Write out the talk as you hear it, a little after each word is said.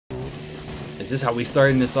Is this how we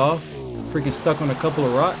starting this off? Freaking stuck on a couple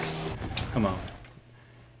of rocks? Come on.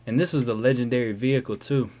 And this is the legendary vehicle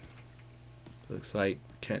too. Looks like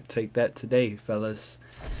can't take that today, fellas.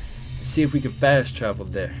 Let's see if we can fast travel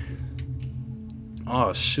there.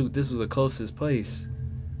 Oh shoot, this was the closest place.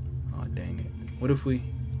 Oh dang it. What if we're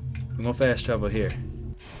gonna fast travel here.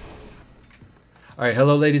 Alright,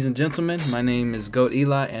 hello ladies and gentlemen. My name is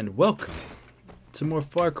GOATEli and welcome to more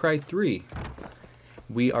Far Cry 3.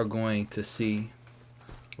 We are going to see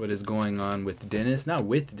what is going on with Dennis. Not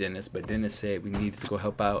with Dennis, but Dennis said we need to go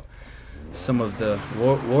help out some of the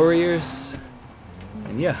warriors.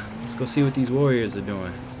 And yeah, let's go see what these warriors are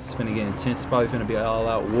doing. It's gonna get intense. It's probably gonna be an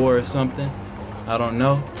all-out war or something. I don't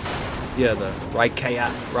know. Yeah, the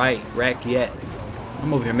Rakyat.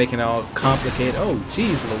 I'm over here making it all complicated. Oh,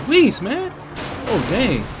 jeez, Luis, man. Oh,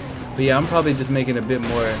 dang. But yeah, I'm probably just making it a bit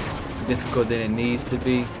more difficult than it needs to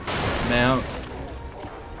be now.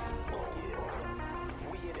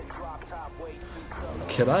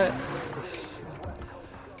 Can I?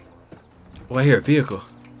 Oh, I hear a vehicle.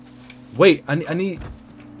 Wait, I need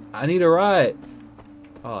a ride.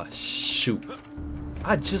 Oh shoot!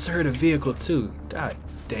 I just heard a vehicle too. God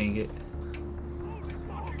dang it!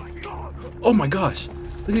 Oh my gosh!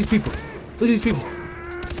 Look at these people! Look at these people!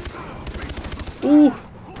 Ooh!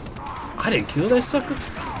 I didn't kill that sucker.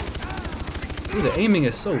 Ooh, the aiming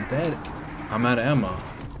is so bad. I'm out of ammo.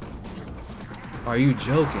 Are you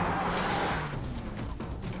joking?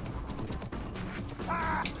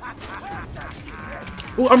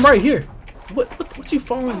 Oh, I'm right here. What you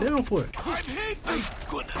falling down for?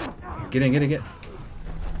 Get in.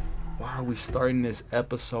 Why are we starting this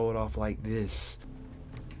episode off like this?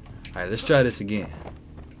 Alright, let's try this again.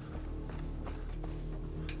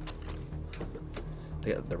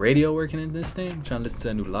 They got the radio working in this thing? I'm trying to listen to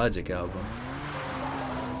a new Logic album.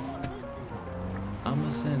 I'm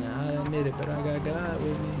a sinner, I admit it, but I got God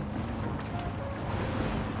with me.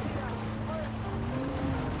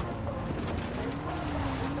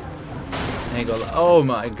 Ain't gonna, oh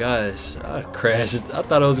my gosh, I crashed. I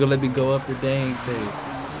thought it was gonna let me go up the dang thing.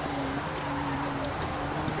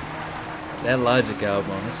 That Logic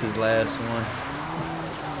album, this is his last one.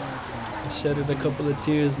 I shedded a couple of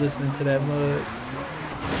tears listening to that mud.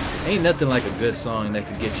 Ain't nothing like a good song that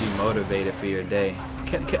could get you motivated for your day.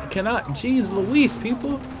 Can I, jeez Louise,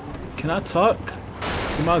 people, can I talk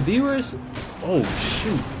to my viewers? Oh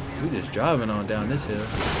shoot, we're just driving on down this hill.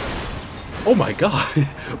 Oh my god,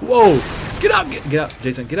 whoa. Get up,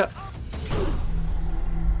 Jason, get up.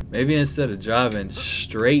 Maybe instead of driving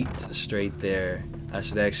straight there, I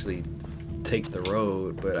should actually take the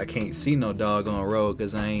road, but I can't see no doggone road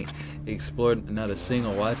because I ain't explored not a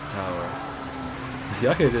single watchtower.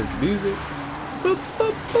 Y'all hear this music? Boop,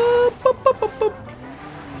 boop, boop, boop, boop, boop, boop.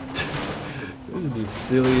 This is the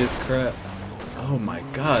silliest crap. Oh my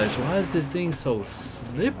gosh, why is this thing so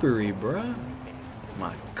slippery, bruh?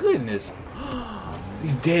 My goodness.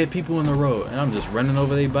 These dead people in the road, and I'm just running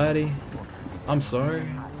over their body. I'm sorry.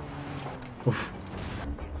 Oof.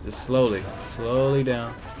 Just slowly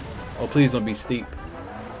down. Oh, please don't be steep.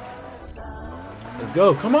 Let's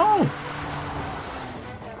go, come on.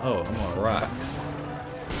 Oh, I'm on rocks.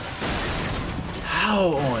 How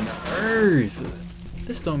on earth?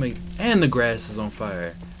 This don't make, and the grass is on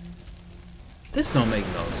fire. This don't make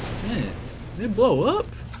no sense. Did it blow up?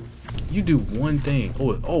 You do one thing.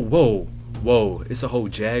 Oh, whoa, it's a whole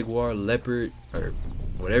jaguar, leopard, or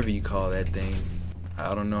whatever you call that thing.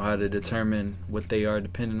 I don't know how to determine what they are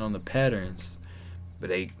depending on the patterns, but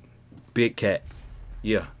a big cat.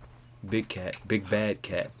 Yeah, big cat, big bad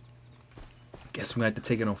cat. Guess we have to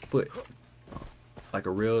take it on foot, like a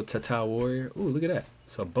real Tata warrior. Ooh, look at that,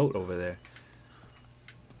 it's a boat over there.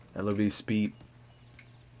 That little bit of speed.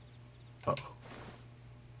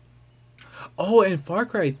 Oh, in Far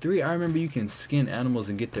Cry 3, I remember you can skin animals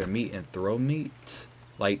and get their meat and throw meat,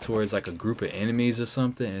 like towards like a group of enemies or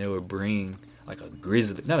something, and it would bring like a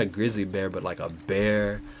grizzly, not a grizzly bear, but like a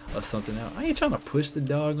bear or something else. I ain't trying to push the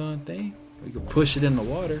doggone thing. We can push it in the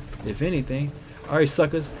water, if anything. Alright,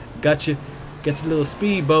 suckers, got you. Get your little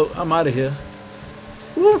speedboat. I'm out of here.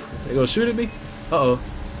 Woo! They gonna shoot at me? Uh-oh.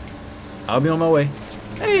 I'll be on my way.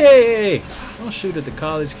 Hey! Don't shoot at the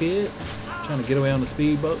college kid. I'm trying to get away on the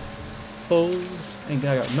speedboat. Fools. Ain't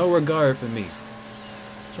got no regard for me.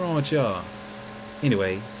 What's wrong with y'all?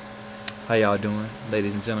 Anyways, how y'all doing,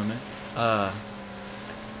 ladies and gentlemen?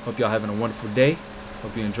 Hope y'all having a wonderful day.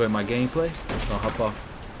 Hope you enjoy my gameplay. Gonna hop off.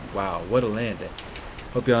 Wow, what a landing.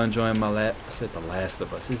 Hope y'all enjoying my I said The Last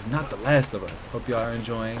of Us. This is not The Last of Us. Hope y'all are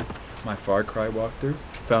enjoying my Far Cry walkthrough.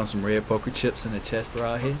 Found some red poker chips in the chest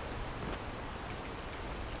right here.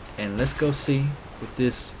 And let's go see what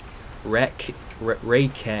this Ray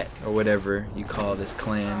Cat or whatever you call this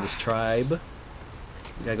clan, this tribe.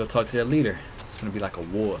 We gotta go talk to their leader. It's gonna be like a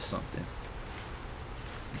war or something.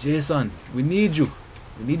 Jason, we need you.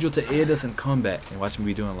 We need you to aid us in combat. And watch me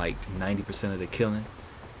be doing like 90% of the killing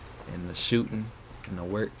and the shooting and the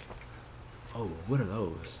work. Oh, what are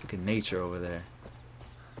those? Look at nature over there.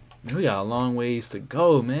 Man, we got a long ways to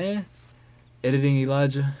go, man. Editing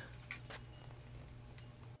Elijah.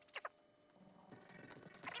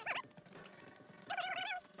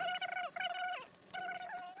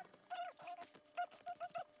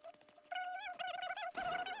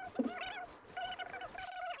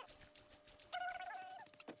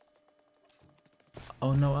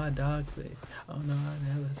 Oh no, I dog say. Oh no,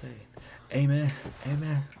 I never say. Amen.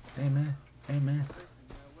 Amen. Amen. Amen.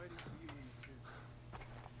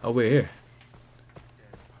 Oh, we're here.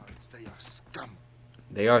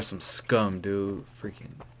 They are some scum, dude.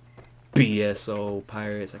 Freaking BSO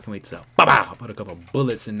pirates. I can't wait to put a couple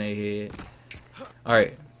bullets in their head.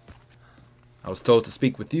 Alright. I was told to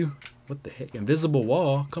speak with you. What the heck? Invisible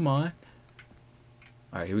wall? Come on.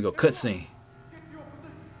 Alright, here we go. Cutscene.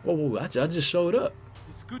 Whoa, I just showed up.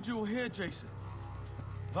 It's good you're here, Jason.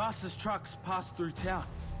 Vasa's trucks pass through town.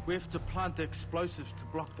 We have to plant the explosives to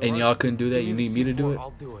block the road. And y'all couldn't do that? You need me to do it?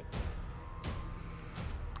 I'll do it.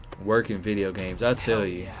 Working video games, I tell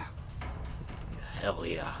you. Yeah. Hell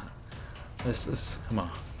yeah. Let's come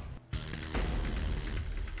on.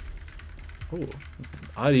 Oh,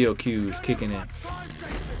 audio cues kicking in.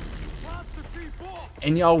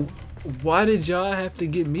 And y'all, why did y'all have to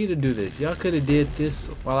get me to do this? Y'all could have did this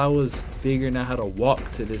while I was figuring out how to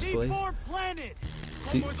walk to this place.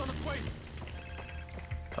 See?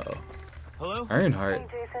 Uh-oh. Hello? Earnhardt.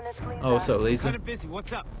 Hey Jason, it's Lisa. Oh, what's up, Lisa? Kind of busy.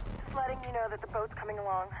 What's up? Just letting you know that the boat's coming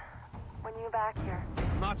along. When you back here?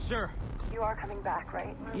 Not sure. You are coming back,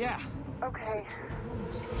 right? Yeah. Okay.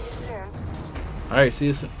 See you soon. Alright, see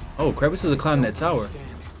you soon. Oh, crap, we're supposed to climb that tower.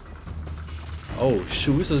 Oh,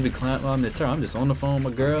 shoot, we're supposed to be climbing this tower. I'm just on the phone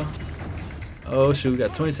with my girl. Oh, shoot, we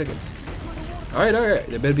got 20 seconds. Alright.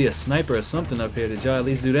 There better be a sniper or something up here. Did y'all at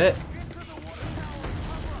least do that?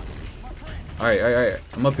 Alright.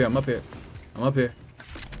 I'm up here.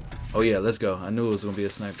 Oh, yeah, let's go. I knew it was going to be a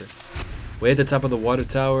sniper. Way at the top of the water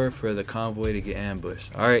tower for the convoy to get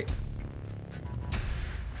ambushed. Alright.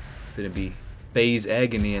 Finna be phase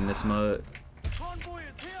agony in this mud.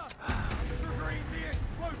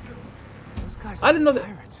 I didn't know that.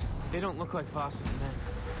 They don't look like Vasa's men.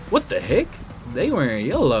 What the heck? They wearing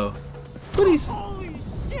yellow. What are these? Holy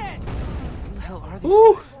shit! Who the hell are these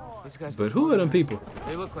Ooh. guys? These guys But who are them people?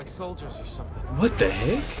 They look like soldiers or something. What the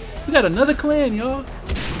heck? We got another clan, y'all.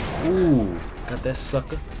 Ooh, got that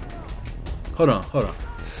sucker. Hold on.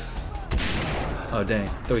 Oh, dang.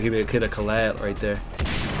 Thought he could have collab right there.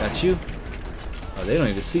 Got you. Oh, they don't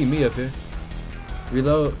even see me up here.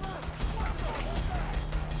 Reload.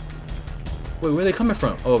 Wait, where are they coming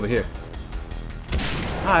from? Oh, over here.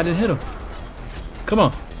 Ah, I didn't hit him. Come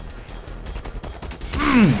on.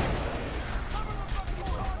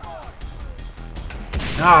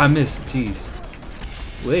 Ah, I missed. Jeez.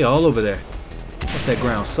 Way all over there. Off that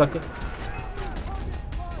ground, sucker.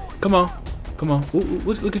 Come on. Ooh,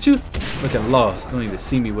 look at you. Looking lost. Don't even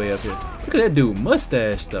see me way up here. Look at that dude.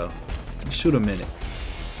 Mustache, though. Shoot him in it.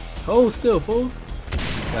 Hold still, fool.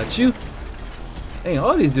 Got you. Dang,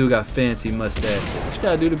 all these dudes got fancy mustaches. What you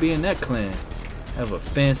gotta do to be in that clan? Have a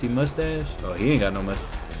fancy mustache? Oh, he ain't got no mustache.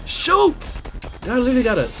 Shoot! Y'all literally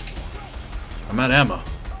got a... I'm out of ammo.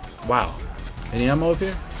 Wow. Any ammo up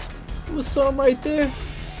here? There was some right there.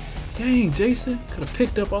 Dang, Jason. Could have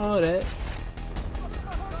picked up all that.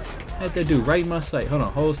 Had that dude right in my sight. Hold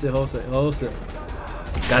on. Hold still.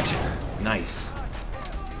 Gotcha. Nice.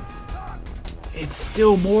 It's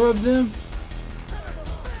still more of them?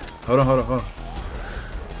 Hold on.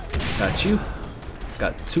 Got you.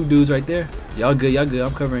 Got two dudes right there. Y'all good.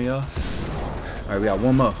 I'm covering y'all. Alright, we got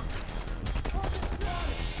one more.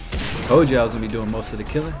 Told you I was gonna be doing most of the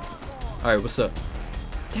killing. Alright, what's up?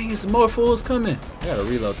 Dang, it's some more fools coming. I gotta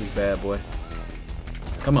reload this bad boy.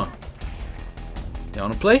 Come on. Y'all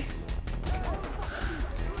wanna play?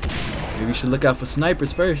 Maybe you should look out for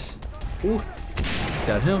snipers first. Ooh.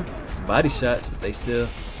 Got him. Body shots, but they still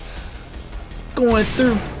going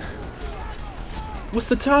through. What's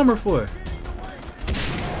the timer for?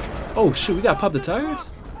 Oh shoot, we gotta pop the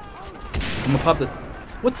tires? I'm gonna pop the...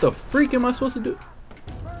 What the freak am I supposed to do?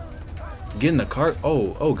 Get in the cart?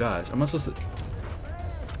 Oh gosh. Am I supposed to...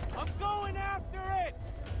 I'm going after it.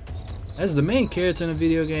 As the main character in a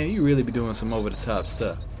video game, you really be doing some over the top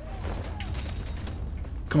stuff.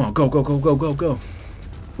 Come on, go.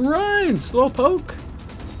 Run, slowpoke.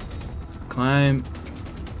 Climb.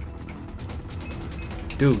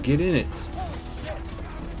 Dude, get in it.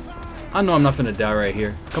 I know I'm not finna die right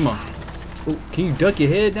here. Come on. Ooh, can you duck your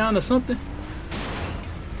head down or something?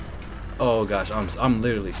 Oh gosh, I'm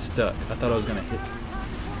literally stuck. I thought I was gonna hit.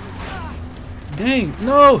 Dang,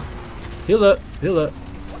 no! Heal up, heal up.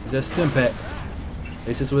 Is that stim pack? At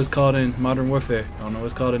least that's what it's called in Modern Warfare. I don't know what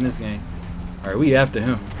it's called in this game. Alright, we after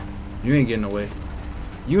him. You ain't getting away.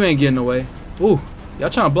 You ain't getting away. Ooh,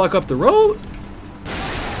 y'all trying to block up the road?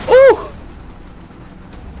 Ooh!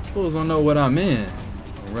 Fools don't know what I'm in.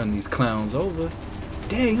 I'll run these clowns over.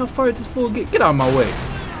 Dang, how far did this fool get? Get out of my way.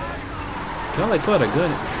 Can I like put a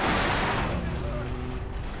gun?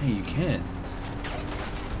 Hey, you can't.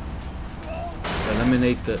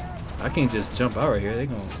 Eliminate the... I can't just jump out right here. They're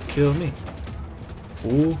gonna kill me.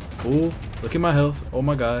 Ooh, ooh. Look at my health. Oh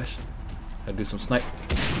my gosh. Gotta do some snipe.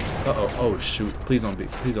 Uh-oh. Oh shoot. Please don't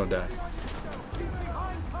die.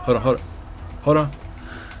 Hold on, hold on. Hold on.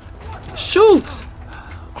 Shoot!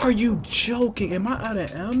 Are you joking? Am I out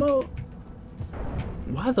of ammo?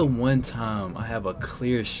 Why the one time I have a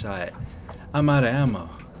clear shot, I'm out of ammo?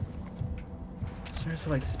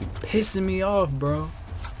 Seriously, like this be pissing me off, bro.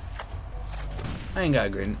 I ain't got a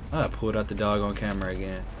grenade. I pulled out the dog on camera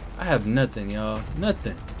again. I have nothing, y'all.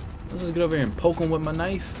 Nothing. Let's just get over here and poke him with my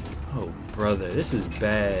knife. Oh, brother, this is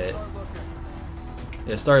bad.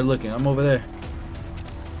 Yeah, start looking. I'm over there.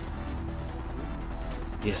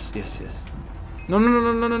 Yes, yes, yes. No, no,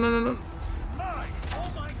 no, no, no, no, no, no.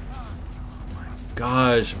 Oh my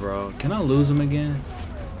gosh, bro. Can I lose him again?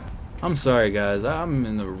 I'm sorry, guys. I'm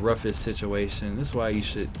in the roughest situation. This is why you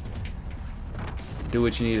should do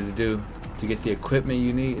what you needed to do to get the equipment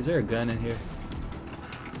you need. Is there a gun in here?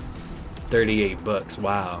 38 bucks.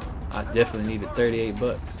 Wow. I definitely needed 38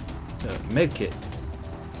 bucks. Med kit.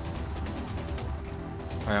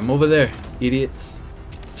 Alright, I'm over there, idiots.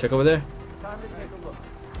 Check over there.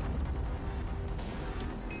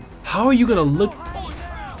 How are you gonna look?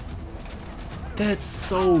 That's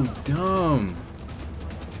so dumb.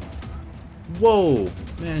 Whoa,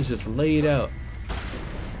 man, it's just laid out.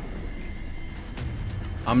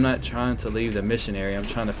 I'm not trying to leave the mission area. I'm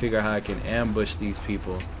trying to figure out how I can ambush these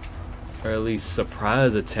people, or at least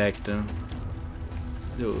surprise attack them.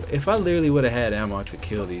 Dude, if I literally would have had ammo, I could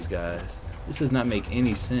kill these guys. This does not make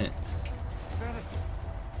any sense.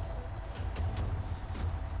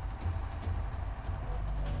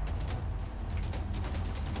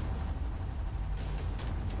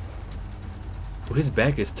 Well, his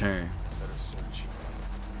back is turned.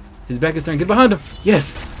 His back is turned. Get behind him.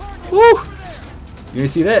 Yes. Woo. You didn't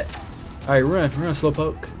see that? Alright, run. Run,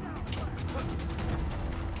 slowpoke.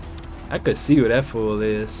 I could see what that fool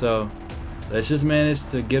is, so let's just manage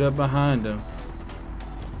to get up behind him.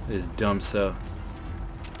 This dumb self.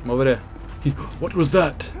 I'm over there. What was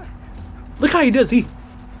that? Look how he does.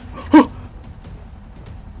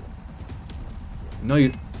 No,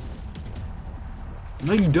 you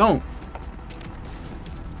don't.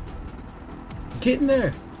 Get in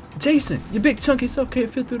there. Jason, your big chunky self can't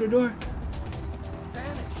fit through the door.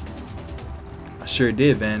 I sure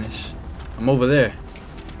did vanish. I'm over there.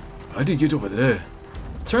 How did you get over there?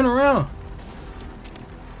 Turn around.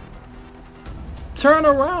 Turn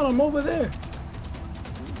around. I'm over there.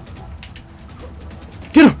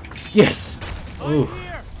 Get him. Yes. Oh.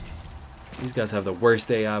 These guys have the worst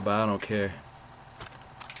AI, but I don't care.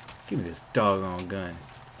 Give me this doggone gun.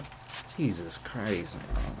 Jesus Christ.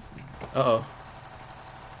 Uh-oh.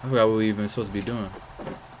 I forgot what we even supposed to be doing.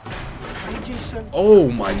 Oh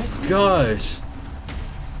my gosh.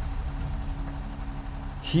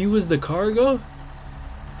 He was the cargo?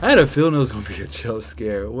 I had a feeling it was going to be a jump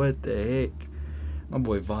scare. What the heck? My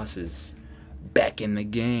boy Voss is back in the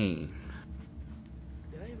game.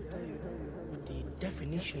 Did I ever tell you what the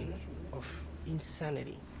definition of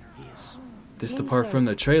insanity is? This is the part from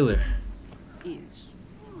the trailer. Is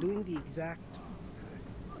doing the exact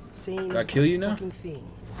same Did I kill you now? fucking thing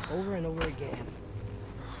over and over again,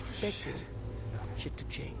 expecting shit to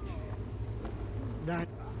change. That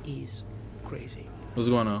is crazy. What's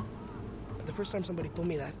going on? The first time somebody told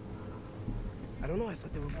me that, I don't know, I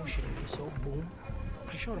thought they were bullshitting me, so boom,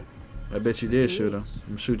 I shot him. I bet you did shoot him. I'm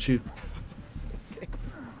gonna shoot you.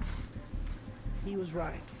 He was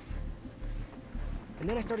right. And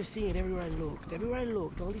then I started seeing it everywhere I looked. Everywhere I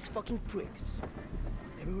looked, all these fucking pricks.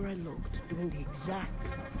 Everywhere I looked, doing the exact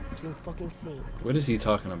same fucking thing. What is he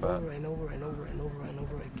talking about? Over and over and over and over and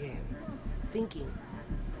over again. Thinking,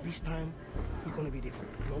 this time, he's gonna be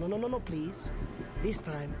different. No, no, no, no, no, please. This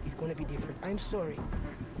time, he's gonna be different. I'm sorry.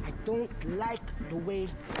 I don't like the way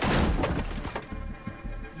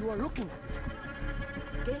you are looking at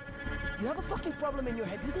me. Okay? You have a fucking problem in your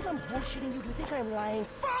head. Do you think I'm bullshitting you? Do you think I'm lying?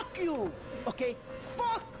 Fuck you! Okay?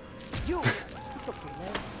 Fuck you! It's okay,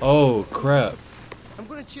 man. Oh, crap. I'm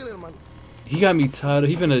gonna chill here, man. He got me tied up.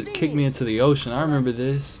 He gonna kick me into the ocean. I remember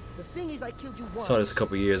this. The thing is, I killed you once. Saw this a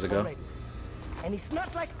couple years ago. Already. And it's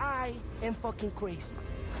not like I am fucking crazy.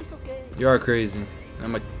 It's okay. You are crazy.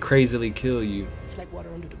 I'm gonna crazily kill you. It's like water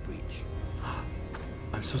under the bridge.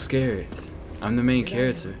 I'm so scared. I'm the main Did I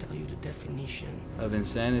character ever tell you the definition of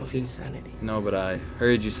insanity. of insanity? No, but I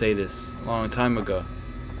heard you say this a long time ago.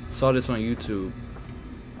 Saw this on YouTube.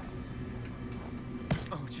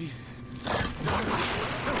 Oh, Jesus.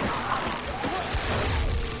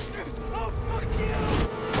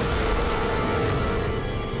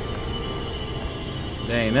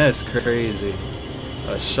 Dang, that's crazy.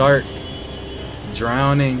 A shark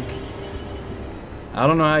drowning. I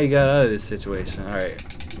don't know how you got out of this situation. Alright,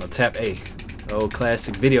 I'm gonna tap A. The old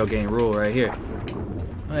classic video game rule right here.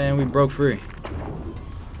 Oh, and we broke free.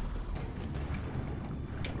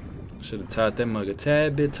 Should have tied that mug a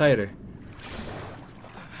tad bit tighter.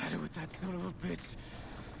 I had it with that son of a bitch.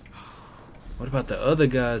 What about the other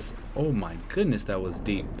guys? Oh my goodness, that was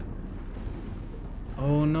deep.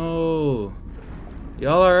 Oh no.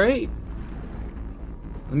 Y'all alright?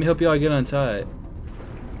 Let me help y'all get untied.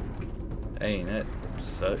 Dang, that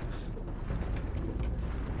sucks.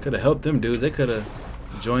 Could have helped them dudes. They could have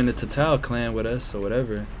joined the Total clan with us or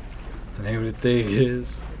whatever the name of the thing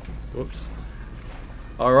is. Whoops.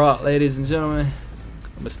 Alright, ladies and gentlemen.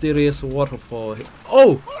 Mysterious waterfall.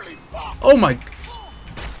 Oh! Oh my... No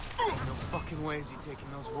fucking way is he taking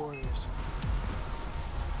those warriors.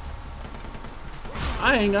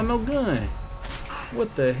 I ain't got no gun.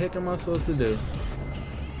 What the heck am I supposed to do?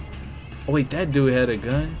 Oh wait, that dude had a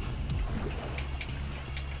gun.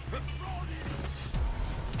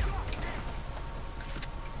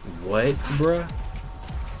 What, bruh?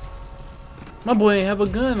 My boy ain't have a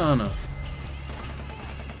gun on him.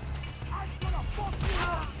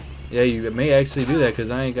 Yeah, you may actually do that because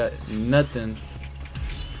I ain't got nothing.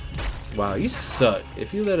 Wow, you suck.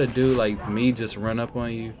 If you let a dude like me just run up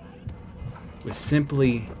on you with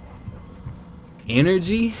simply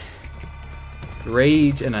energy,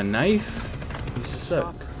 rage, and a knife, you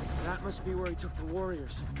suck. That must be where he took the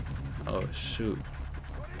warriors. Oh shoot.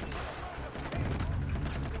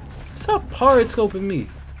 Stop hard scoping me.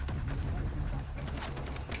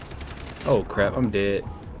 Oh crap, I'm dead.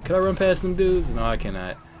 Can I run past them dudes? No, I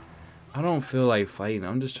cannot. I don't feel like fighting.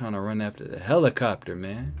 I'm just trying to run after the helicopter,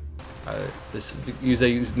 man. Let's use that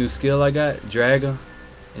new skill I got. Drag him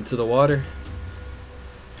into the water.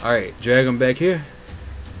 Alright, drag him back here.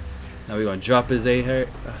 Now we're gonna drop his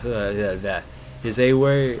his A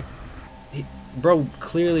word. Bro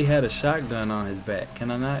clearly had a shotgun on his back. Can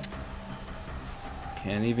I not?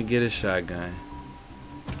 Can't even get a shotgun.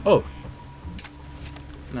 Oh,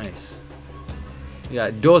 nice. We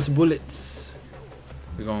got dos bullets.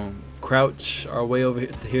 We're gonna crouch our way over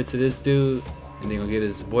here to this dude, and then gonna get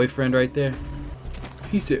his boyfriend right there.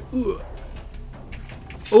 He said, "Ooh,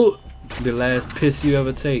 ooh." The last piss you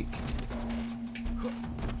ever take.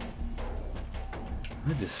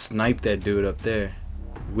 I just sniped that dude up there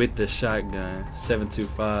with the shotgun.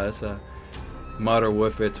 725. That's a Modern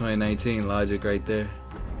Warfare 2019 logic right there.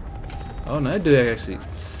 Oh no, that dude actually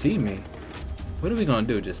see me. What are we gonna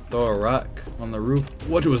do? Just throw a rock on the roof?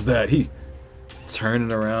 What was that? He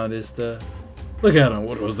turning around and stuff. Look at him.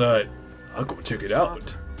 What was that? I'll go check it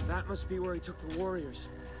out. That must be where he took the warriors.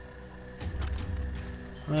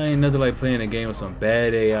 I ain't nothing like playing a game with some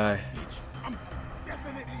bad AI.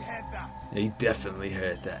 Yeah, you definitely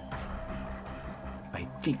heard that. I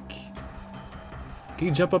think. Can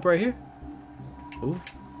you jump up right here? Ooh.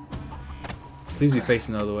 Please be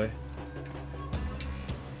facing the other way.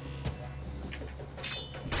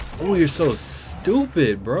 Oh, you're so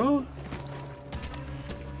stupid, bro.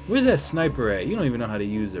 Where's that sniper at? You don't even know how to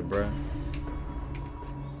use it, bro.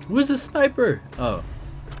 Where's the sniper? Oh,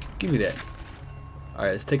 give me that.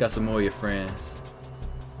 Alright, let's take out some more of your friends.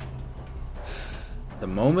 The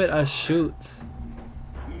moment I shoot,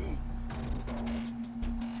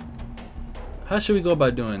 how should we go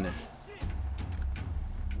about doing this?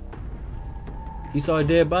 You saw a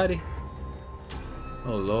dead body?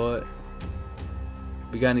 Oh Lord.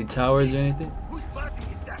 We got any towers or anything?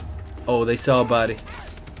 Oh, they saw a body.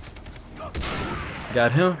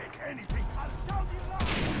 Got him?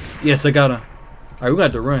 Yes, I got him. Alright, we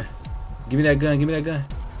got to run. Give me that gun, give me that gun.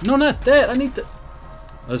 No, not that. I need the...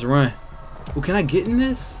 Let's run. Well, can I get in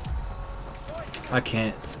this? I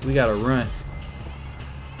can't. We gotta run.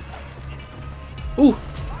 Ooh.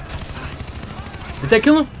 Did that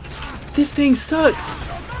kill him? This thing sucks.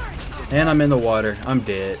 And I'm in the water. I'm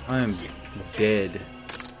dead. I'm Dead.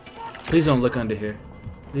 Please don't look under here.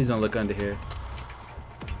 Please don't look under here.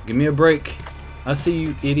 Give me a break. I see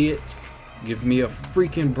you, idiot. Give me a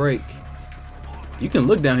freaking break. You can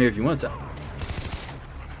look down here if you want to.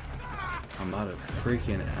 I'm out of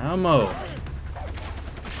freaking ammo.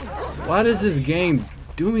 Why does this game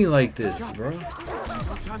do me like this, bro?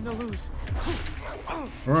 Time to lose.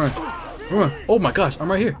 Run. Run. Oh my gosh,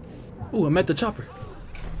 I'm right here. Ooh, I'm at the chopper.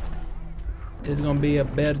 It's gonna be a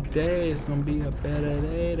better day. It's gonna be a better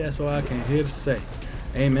day. That's all I can hear to say.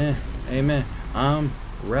 Amen. Amen. I'm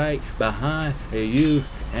right behind you,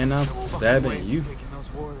 and I'm stabbing you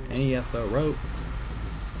in your throat.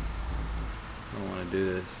 I don't want to do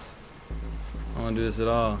this. I don't want to do this at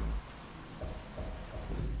all.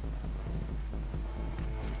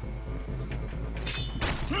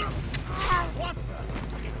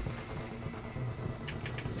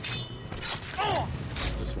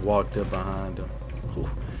 Just walked up behind him. Ooh,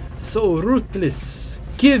 so ruthless.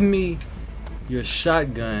 Give me your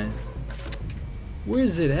shotgun. Where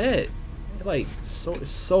is it at? Like, it's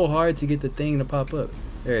so hard to get the thing to pop up.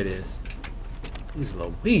 There it is. He's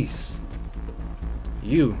Luis.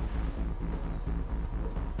 You.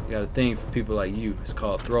 I got a thing for people like you. It's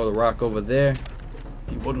called throw the rock over there.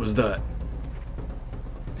 What was that?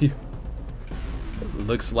 It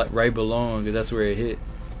looks like right below him because that's where it hit.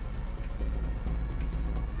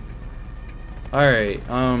 Alright,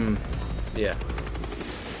 yeah.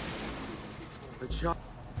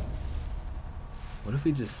 What if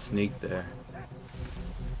we just sneak there?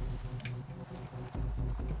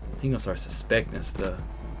 He gonna start suspecting stuff.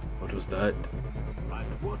 What was that?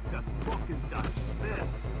 What the fuck is that?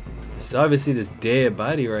 It's obviously this dead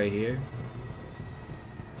body right here.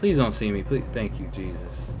 Please don't see me. Please, thank you,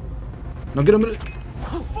 Jesus. No, get him.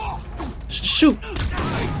 Shoot!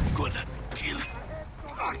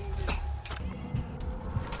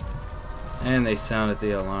 And they sounded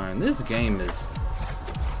the alarm. This game is...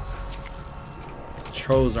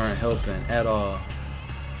 Trolls aren't helping at all.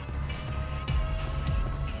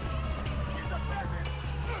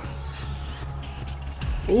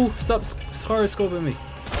 Ooh, stop hard scoping me.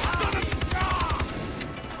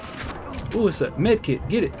 Ooh, it's a med kit.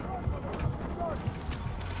 Get it.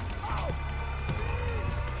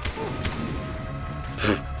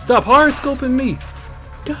 Stop hard scoping me.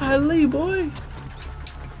 Golly, boy.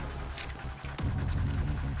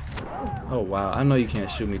 Oh wow, I know you can't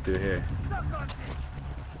shoot me through here.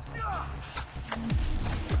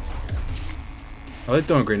 Oh, they're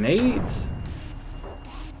throwing grenades?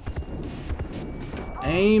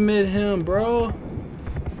 Aim at him, bro.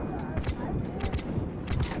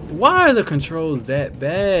 Why are the controls that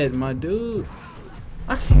bad, my dude?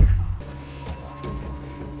 I can't.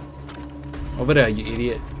 Over there, you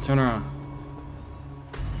idiot. Turn around.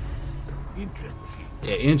 Interesting.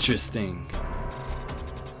 Yeah, interesting.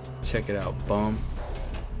 Check it out, bum.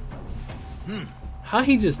 How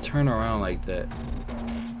he just turn around like that?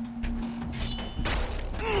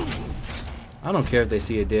 I don't care if they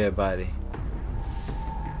see a dead body.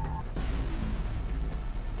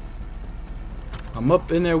 I'm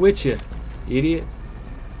up in there with you, idiot.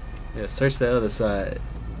 Yeah, search the other side.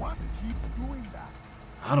 What keeps doing that?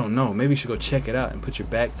 I don't know. Maybe you should go check it out and put your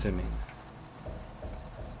back to me.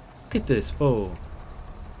 Look at this fool.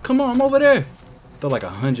 Come on, I'm over there. Throw like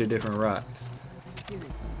 100 different rocks.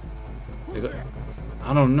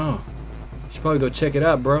 I don't know. You should probably go check it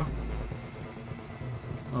out, bro.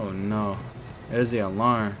 Oh no. There's the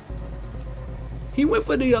alarm. He went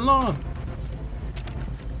for the alarm.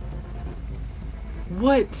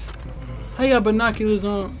 What? How you got binoculars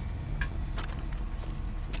on?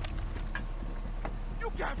 You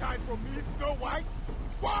can't hide from me, Snow White.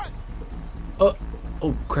 What?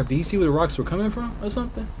 Oh crap, did you see where the rocks were coming from or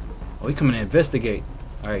something? Oh, he coming to investigate.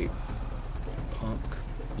 Alright. Punk.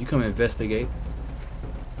 You come investigate.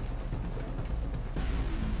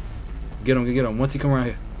 Get him, once he come around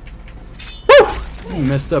here. Woo! You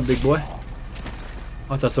messed up, big boy.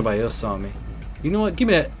 I thought somebody else saw me. You know what? Give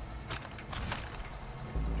me that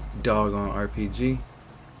doggone RPG.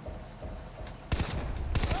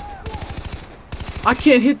 I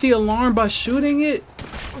can't hit the alarm by shooting it.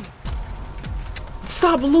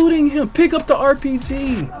 Stop looting him. Pick up the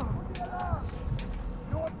RPG.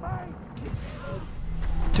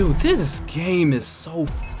 Dude, this game is so...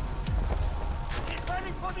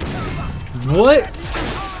 What?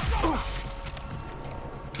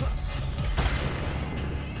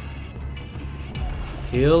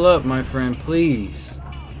 Heal up, my friend, please.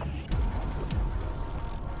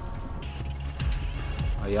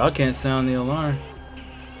 Oh, y'all can't sound the alarm.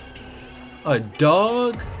 A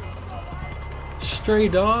dog? Stray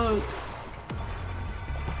dog?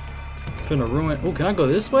 finna ruin. Oh, can I go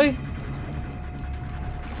this way?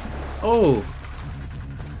 Oh,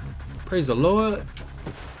 praise the Lord.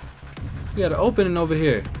 We got an opening over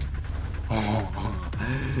here. Oh,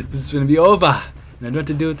 this is gonna be over. I don't have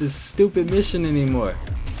to deal with this stupid mission anymore.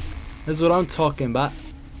 That's what I'm talking about.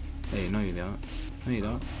 Hey, no you don't. No you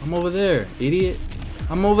don't. I'm over there, idiot.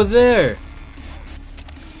 I'm over there.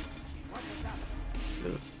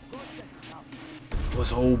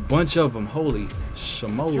 There's a whole bunch of them. Holy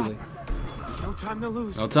shamoly. No time to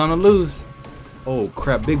lose. No time to lose. Oh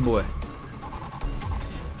crap, big boy.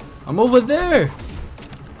 I'm over there.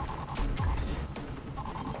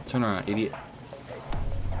 Turn around, idiot.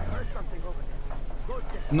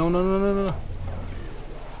 No, no, no, no, no.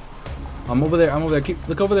 I'm over there. I'm over there.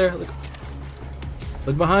 Look over there.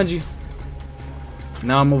 Look behind you.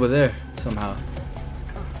 Now I'm over there somehow.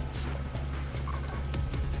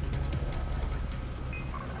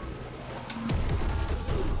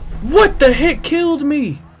 What the heck killed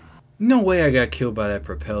me? No way I got killed by that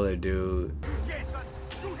propeller, dude.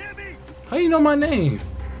 How you know my name?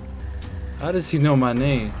 How does he know my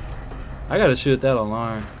name? I gotta shoot that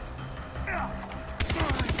alarm.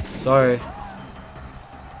 Sorry.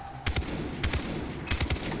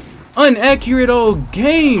 Inaccurate old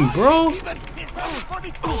game, bro.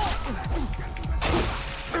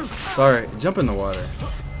 Sorry, jump in the water.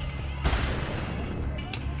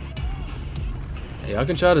 Hey, I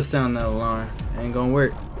can try to sound that alarm. Ain't gonna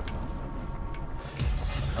work.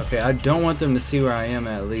 Okay, I don't want them to see where I am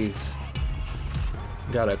at least.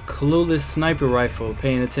 Got a clueless sniper rifle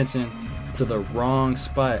paying attention to the wrong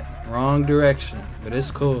spot, wrong direction, but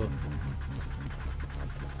it's cool.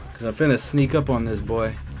 Cause I'm finna sneak up on this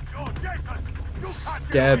boy.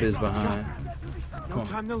 Stab his behind. No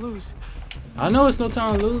time to lose. I know it's no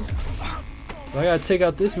time to lose. But I gotta take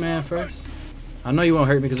out this man first. I know you won't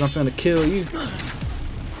hurt me because I'm finna kill you.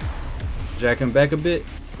 Jack him back a bit.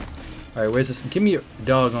 Alright, where's this? Give me your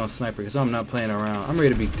doggone sniper because I'm not playing around. I'm ready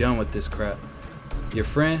to be done with this crap. Your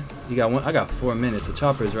friend? You got one? I got 4 minutes. The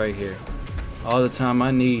chopper's right here. All the time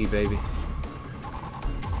I need, baby.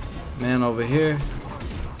 Man over here.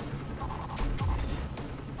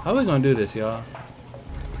 How we gonna do this, y'all?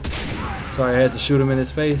 Sorry I had to shoot him in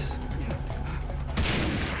his face.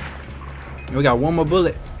 And we got one more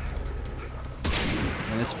bullet.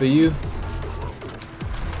 And it's for you.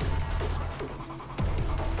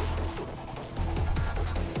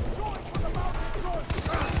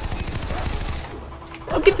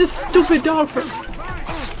 Oh, get this stupid dog freak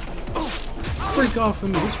off of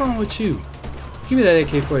me. What's wrong with you? Give me that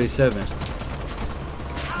AK-47.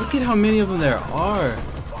 Look at how many of them there are.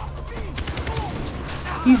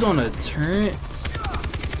 He's on a turret.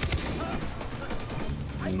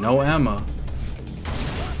 No ammo.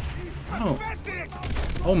 I don't.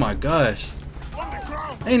 Oh my gosh.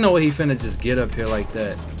 Ain't no way he finna just get up here like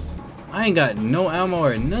that. I ain't got no ammo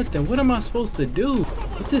or nothing. What am I supposed to do?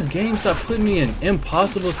 Let this game stop putting me in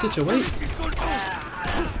impossible situations.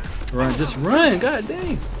 Run, just run. God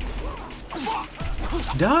dang.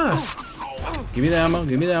 Die. Give me the ammo.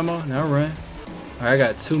 Give me the ammo. Now run. Alright, I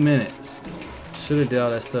got 2 minutes. Should have did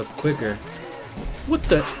all that stuff quicker. What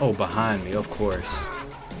the? Oh, behind me, of course.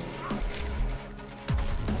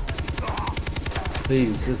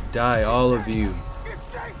 Please, just die, all of you.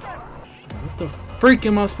 What the freak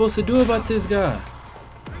am I supposed to do about this guy?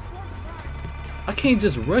 I can't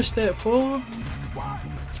just rush that fool.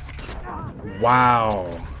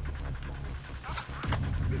 Wow.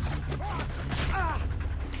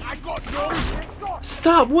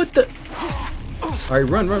 Stop, what the? Alright,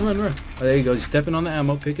 run, run, run, run. Oh, there you go, you're stepping on the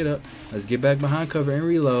ammo, pick it up. Let's get back behind cover and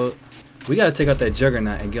reload. We gotta take out that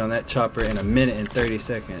juggernaut and get on that chopper in 1 minute and 30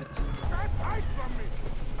 seconds.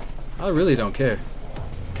 I really don't care.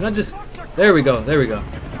 Can I just... There we go, there we go.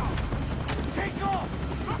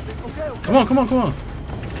 Come on, come on, come on.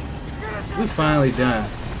 We finally done.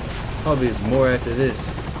 Probably is more after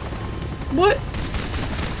this. What?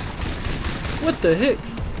 What the heck?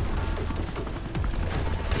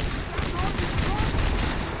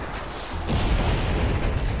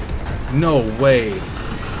 No way.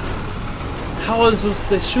 How was I supposed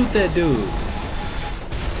to shoot that dude?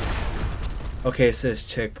 Okay, it says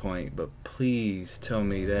checkpoint, but please tell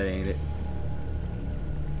me that ain't it.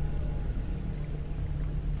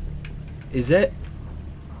 Is that?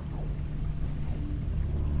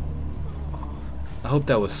 I hope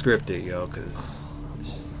that was scripted, yo, cause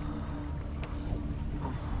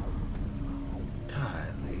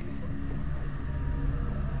godly.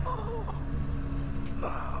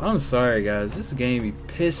 I'm sorry, guys. This game be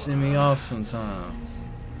pissing me off sometimes.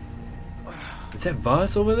 Is that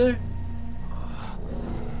Voss over there?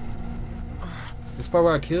 Let's part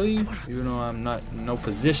where I kill you? Even though I'm not in no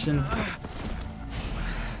position.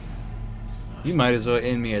 You might as well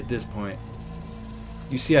end me at this point.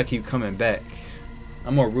 You see I keep coming back.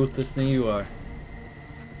 I'm more ruthless than you are.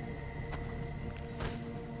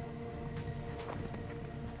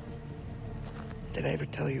 Did I ever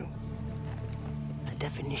tell you the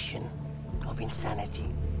definition of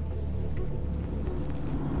insanity?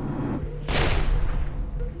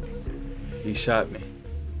 He shot me.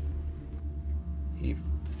 He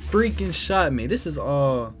freaking shot me. This is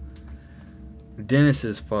all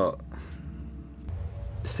Dennis's fault,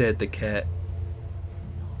 said the cat.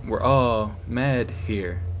 We're all mad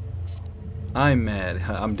here. I'm mad.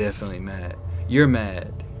 I'm definitely mad. You're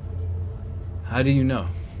mad. How do you know?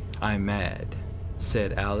 I'm mad,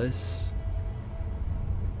 said Alice.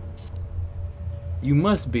 You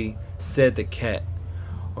must be, said the cat,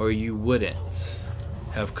 or you wouldn't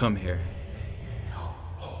have come here.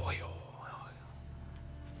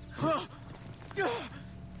 What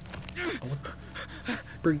the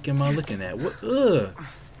freak am I looking at? What? Ugh.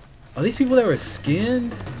 Are these people that were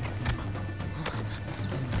skinned?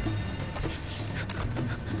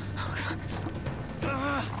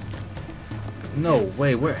 No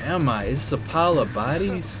way, where am I? Is this a pile of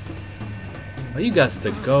bodies? Oh, you got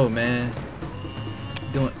to go, man.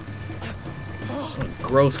 Doing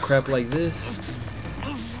gross crap like this.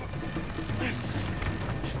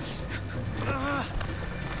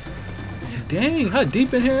 Dang, how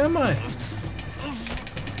deep in here am I?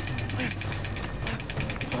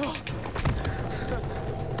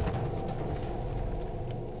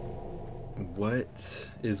 What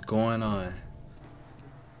is going on?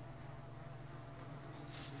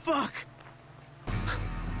 Fuck!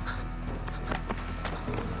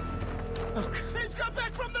 He's come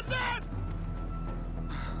back from the dead!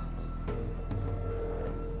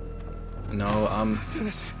 No, I'm...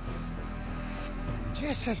 Dennis.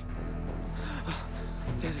 Jason.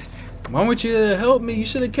 Dennis. Why weren't you to help me? You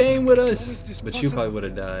should have came with How us. is this But you possible? probably would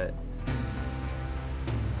have died.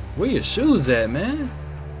 Where your shoes at, man?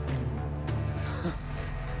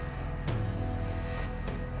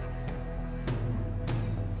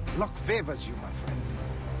 Luck favors you, my friend.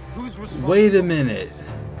 Who's responsible? Wait a for minute. this?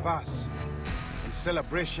 Vas, in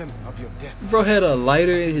celebration of your death. Bro had a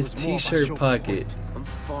lighter in his It was more of a t-shirt show for pocket. I'm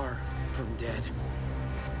far from dead.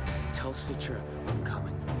 Tell Citra I'm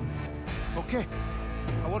coming. Okay,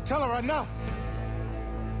 I will tell her right now.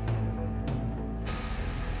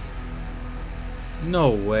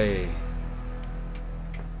 No way.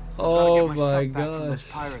 Gotta Oh get my stuff back from those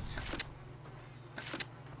gosh. pirates.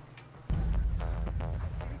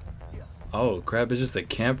 Oh crap, it's just a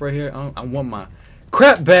camp right here. I want my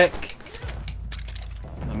crap back.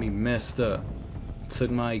 Got me messed up.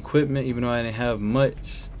 Took my equipment even though I didn't have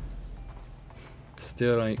much.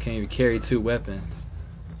 Still can't even carry 2 weapons.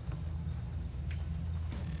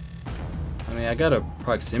 I mean, I got a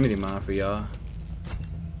proximity mine for y'all.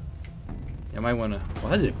 Y'all might wanna...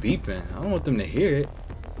 Why is it beeping? I don't want them to hear it.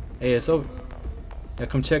 Hey, it's over. Yeah,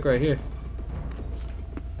 come check right here.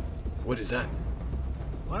 What is that?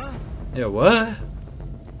 What? Yeah, what?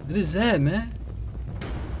 What is that, man?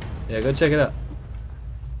 Yeah, go check it out.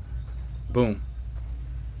 Boom.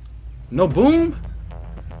 No boom?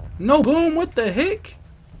 No boom? What the heck?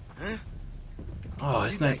 Huh? Oh,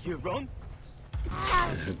 it's not... You run?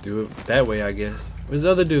 Do it that way, I guess. Where's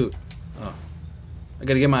the other dude? Oh. I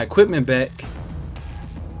gotta get my equipment back.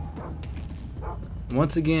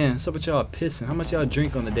 Once again, what's up with y'all pissing? How much y'all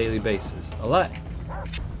drink on a daily basis? A lot.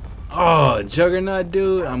 Oh, Juggernaut,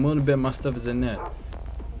 dude. I'm willing to bet my stuff is in there.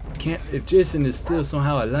 If Jason is still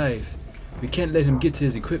somehow alive, we can't let him get to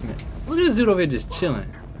his equipment. Look at this dude over here just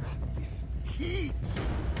chilling.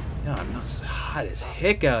 Y'all know it's hot as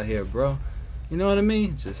heck out here, bro. You know what I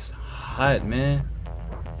mean? Just hot, man.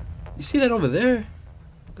 You see that over there?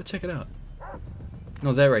 Go check it out.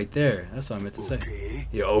 No, that right there. That's what I meant to say. Okay.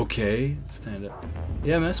 Yeah, okay. Stand up.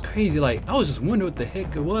 Yeah, man, that's crazy. Like, I was just wondering what the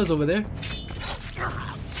heck it was over there.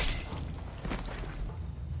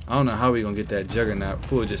 I don't know how we gonna get that Juggernaut.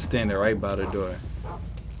 Fool just standing right by the door.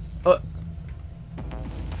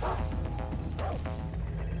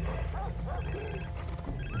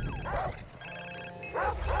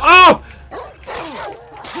 Oh!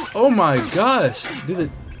 Oh my gosh!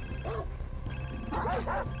 Dude,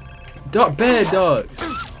 bad dogs.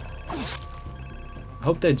 I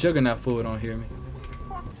hope that Juggernaut fool don't hear me.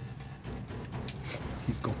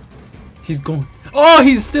 He's going. He's going. Oh,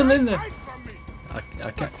 he's still in there. I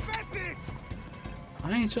can't.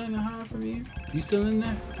 I ain't trying to hide from you. You still in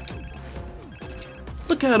there?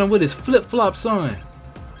 Look at him with his flip-flops on.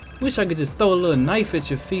 Wish I could just throw a little knife at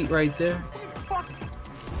your feet right there.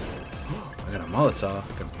 I got a Molotov.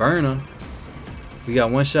 I can burn them. We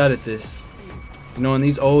got one shot at this. You know, in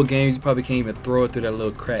these old games, you probably can't even throw it through that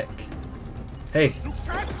little crack. Hey. You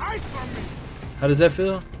can't hide from me. How does that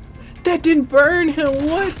feel? That didn't burn him.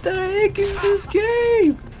 What the heck is this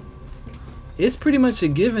game? It's pretty much a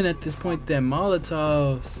given at this point that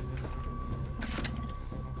Molotovs.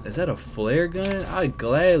 Is that a flare gun? I'd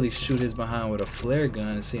gladly shoot his behind with a flare gun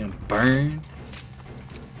and see him burn.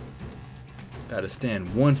 Gotta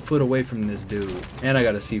stand 1 foot away from this dude. And I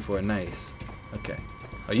got a C4. Nice. Okay.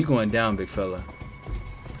 Oh, you going down, big fella.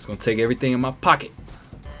 It's gonna take everything in my pocket.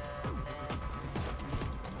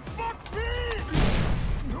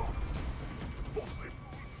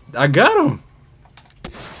 I got him!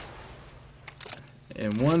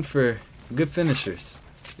 And one for good finishers.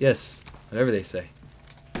 Yes, whatever they say.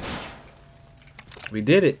 We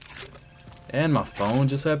did it. And my phone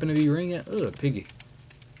just happened to be ringing. Ugh, piggy.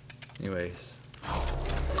 Anyways.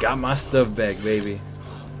 Got my stuff back, baby.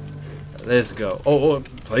 Let's go. Oh,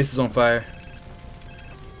 place is on fire.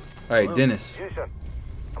 Alright, Dennis. Jason,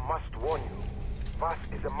 I must warn you. Vass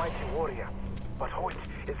is a mighty warrior, but Hoyt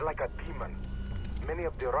is like a demon. Many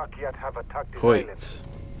of the Rakyat have attacked the island.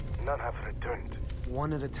 None have returned.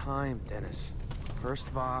 One at a time, Dennis. First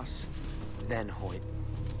Voss, then Hoyt.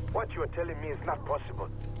 What you are telling me is not possible.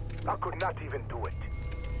 I could not even do it.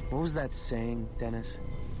 What was that saying, Dennis?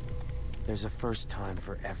 There's a first time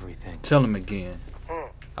for everything. Tell him again.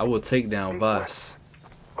 I will take down Voss.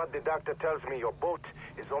 But the doctor tells me your boat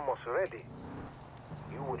is almost ready.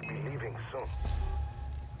 You would be leaving soon.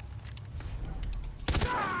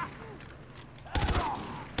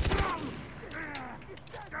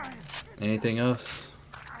 Anything else?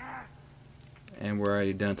 And we're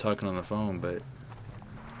already done talking on the phone, but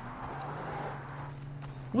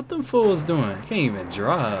what them fools doing? Can't even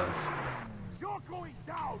drive. You're going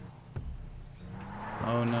down.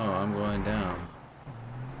 Oh no, I'm going down.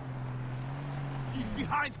 He's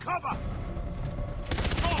behind cover.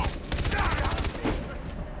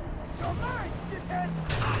 You're mine, shithead.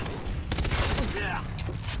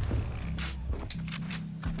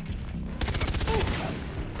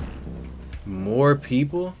 More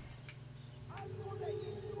people?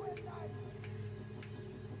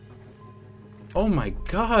 Oh my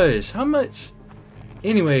gosh, how much?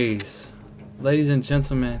 Anyways, ladies and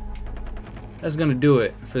gentlemen, that's gonna do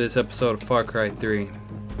it for this episode of Far Cry 3.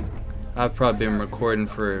 I've probably been recording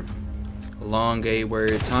for a long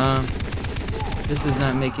word time. This does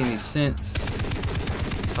not make any sense.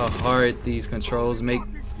 How hard these controls make.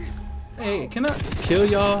 Hey, can I kill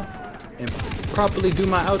y'all and properly do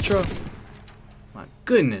my outro? My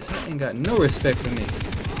goodness, I ain't got no respect for me.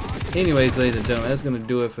 Anyways, ladies and gentlemen, that's gonna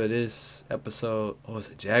do it for this episode. Oh, it's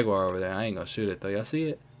a Jaguar over there. I ain't gonna shoot it though. Y'all see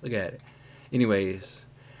it? Look at it. Anyways,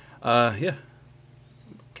 yeah.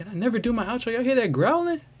 Can I never do my outro? Y'all hear that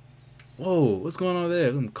growling? Whoa, what's going on over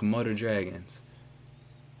there? Them Komodo dragons.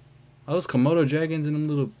 Are those Komodo dragons and them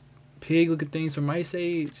little pig-looking things from Ice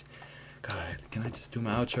Age? God, can I just do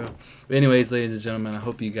my outro? But anyways, ladies and gentlemen, I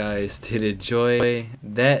hope you guys did enjoy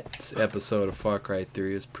that episode of Far Cry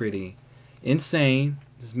 3. It was pretty insane.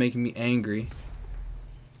 It's making me angry.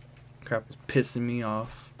 Crap was pissing me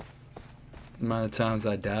off. The amount of times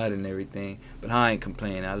I died and everything. But I ain't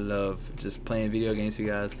complaining. I love just playing video games for you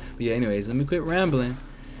guys. But yeah, anyways, let me quit rambling.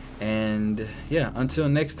 And yeah, until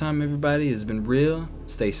next time, everybody, it's been real.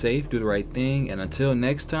 Stay safe, do the right thing. And until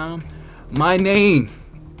next time, my name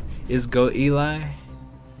is GOATeli.